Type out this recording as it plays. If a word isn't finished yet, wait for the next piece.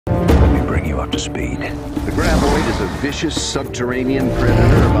up to speed. The Graboid is a vicious subterranean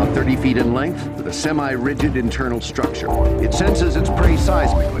predator about 30 feet in length with a semi-rigid internal structure. It senses its prey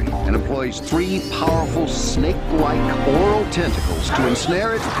seismically and employs 3 powerful snake-like oral tentacles to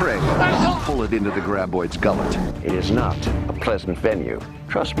ensnare its prey and pull it into the Graboid's gullet. It is not a pleasant venue.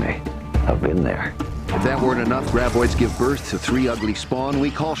 Trust me, I've been there. If that weren't enough, Graboids give birth to 3 ugly spawn we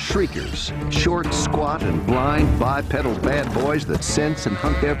call Shriekers. Short, squat, and blind bipedal bad boys that sense and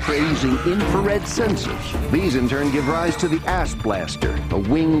hunt their prey using infrared sensors. These in turn give rise to the Ass Blaster, a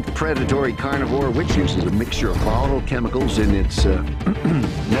winged predatory carnivore which uses a mixture of volatile chemicals in its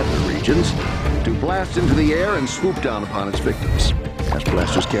nether regions to blast into the air and swoop down upon its victims. Ass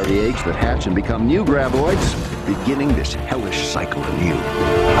Blasters carry eggs that hatch and become new Graboids, beginning this hellish cycle anew.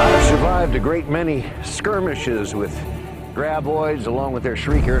 I've survived a great many skirmishes with Graboids along with their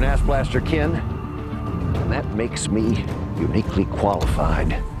Shrieker and Ass Blaster kin, and that makes me uniquely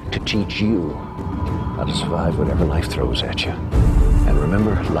qualified to teach you how to survive whatever life throws at you. And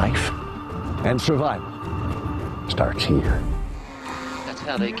remember, life and survival starts here. That's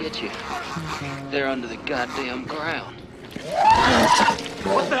how they get you. They're under the goddamn ground.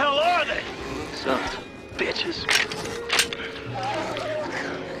 What the hell are they? Sons of bitches.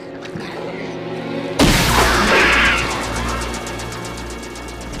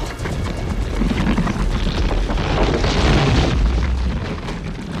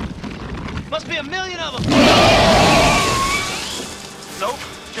 Must be a million of them. Nope,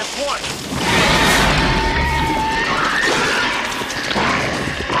 just one.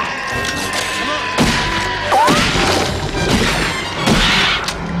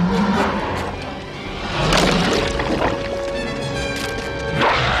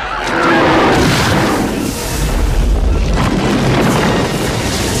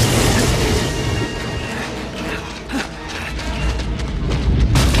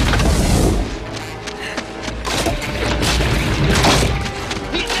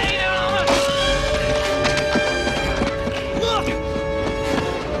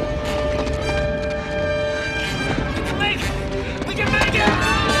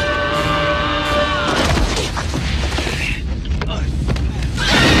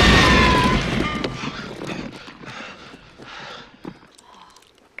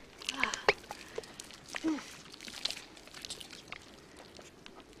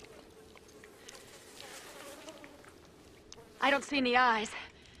 I don't see any eyes.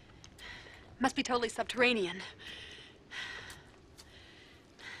 Must be totally subterranean.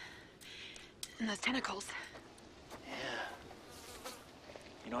 And those tentacles. Yeah.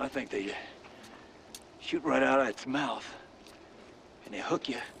 You know, I think they shoot right out of its mouth. And they hook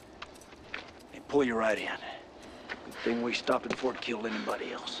you. They pull you right in. Good thing we stopped it before it killed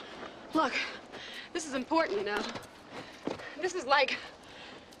anybody else. Look, this is important, you know. This is like,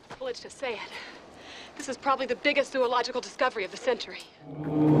 well, let's just say it. This is probably the biggest zoological discovery of the century.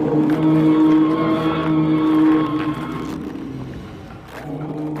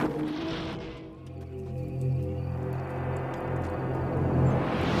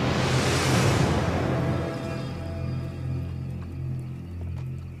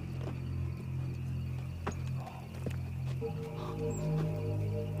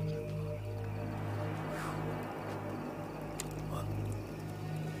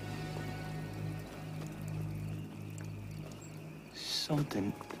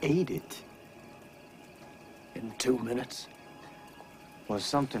 Something ate it. In 2 minutes? Well,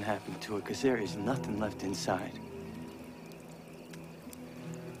 something happened to it, because there is nothing left inside.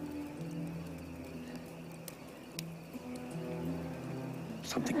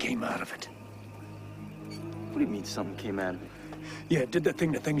 Something came out of it. What do you mean something came out of it? Yeah, it did that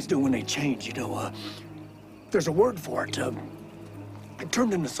thing that things do when they change, you know, there's a word for it, it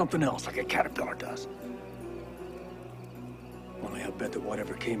turned into something else, like a caterpillar does. Only I bet that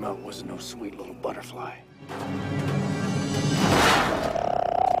whatever came out wasn't no sweet little butterfly.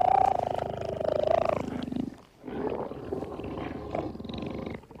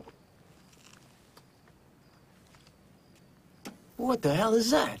 What the hell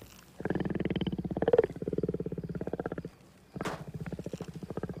is that?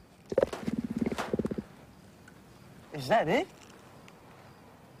 Is that it?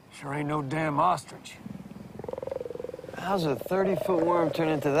 Sure ain't no damn ostrich. How's a 30-foot worm turn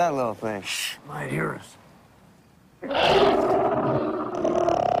into that little thing? Might hear us.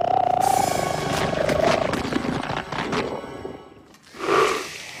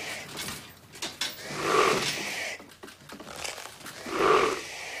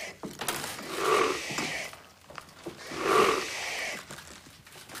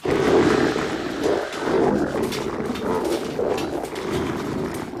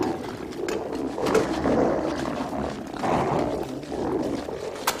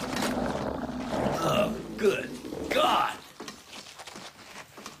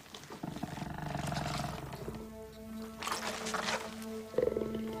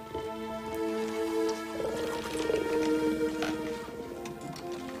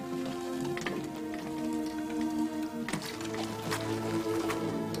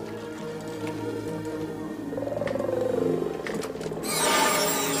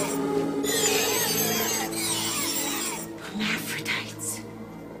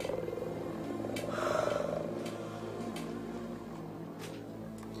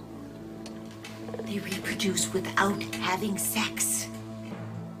 eat without having sex.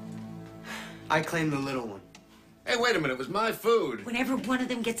 I claim the little one. Hey, wait a minute, it was my food. Whenever one of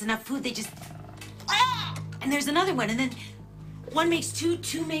them gets enough food, they just... Ah! And there's another one, and then 1 makes 2,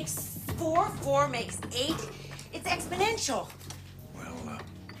 2 makes 4, 4 makes 8. It's exponential. Well,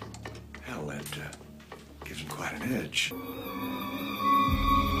 hell, that gives him quite an edge.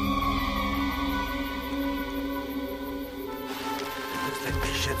 Looks like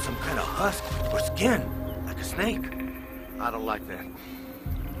they shed some kind of husk or skin, like a snake. I don't like that.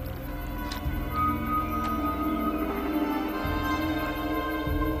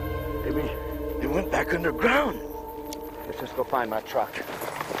 Maybe they went back underground. Let's just go find my truck.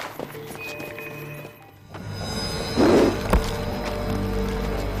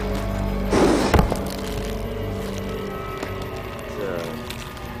 It's a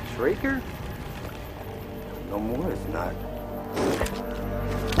shrieker? No more, it's not.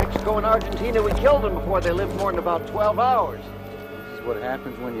 Mexico and Argentina, we killed them before they lived more than about 12 hours. This is what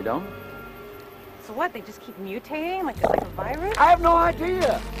happens when you don't? So what, they just keep mutating like a virus? I have no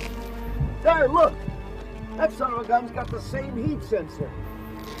idea. There, look. That son of a gun's got the same heat sensor.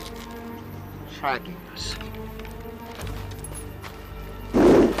 Tracking us.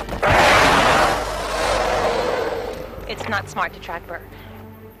 It's not smart to track bird.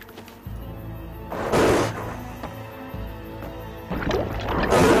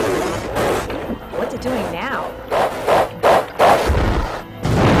 What's it doing now?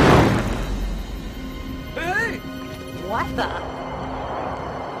 Hey! What the?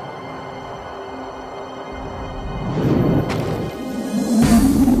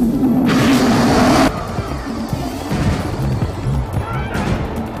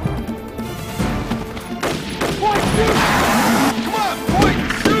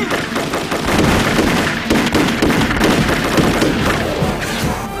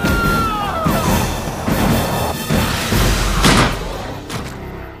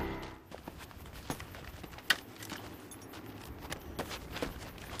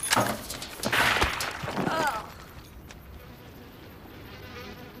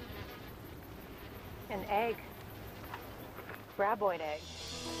 An egg. Graboid egg.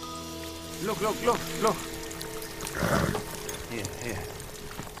 Look. Here.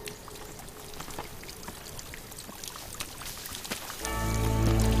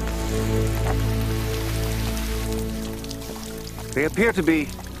 They appear to be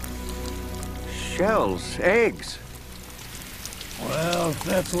shells, eggs. Well, if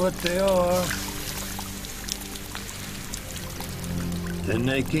that's what they are, then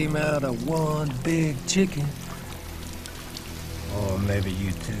they came out of one big chicken. Or maybe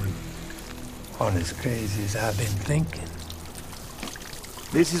you two aren't as crazy as I've been thinking.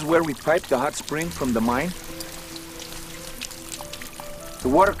 This is where we piped the hot spring from the mine. The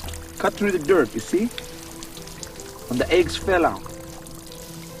water cut through the dirt, you see? And the eggs fell out.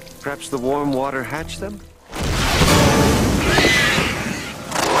 Perhaps the warm water hatched them?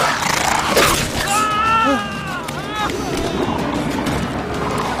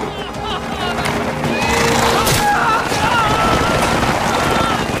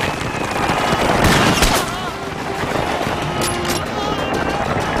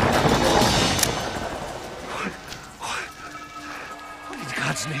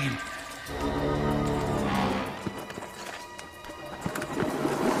 God's name.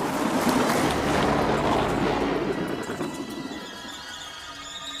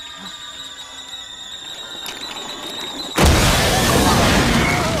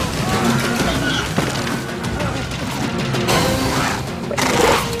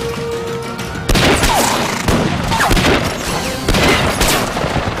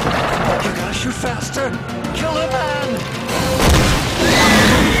 You gotta shoot faster. Kill him, man.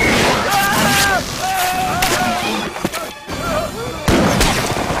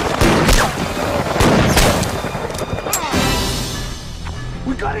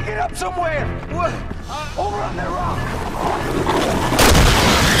 We gotta get up somewhere! What? Over on that rock!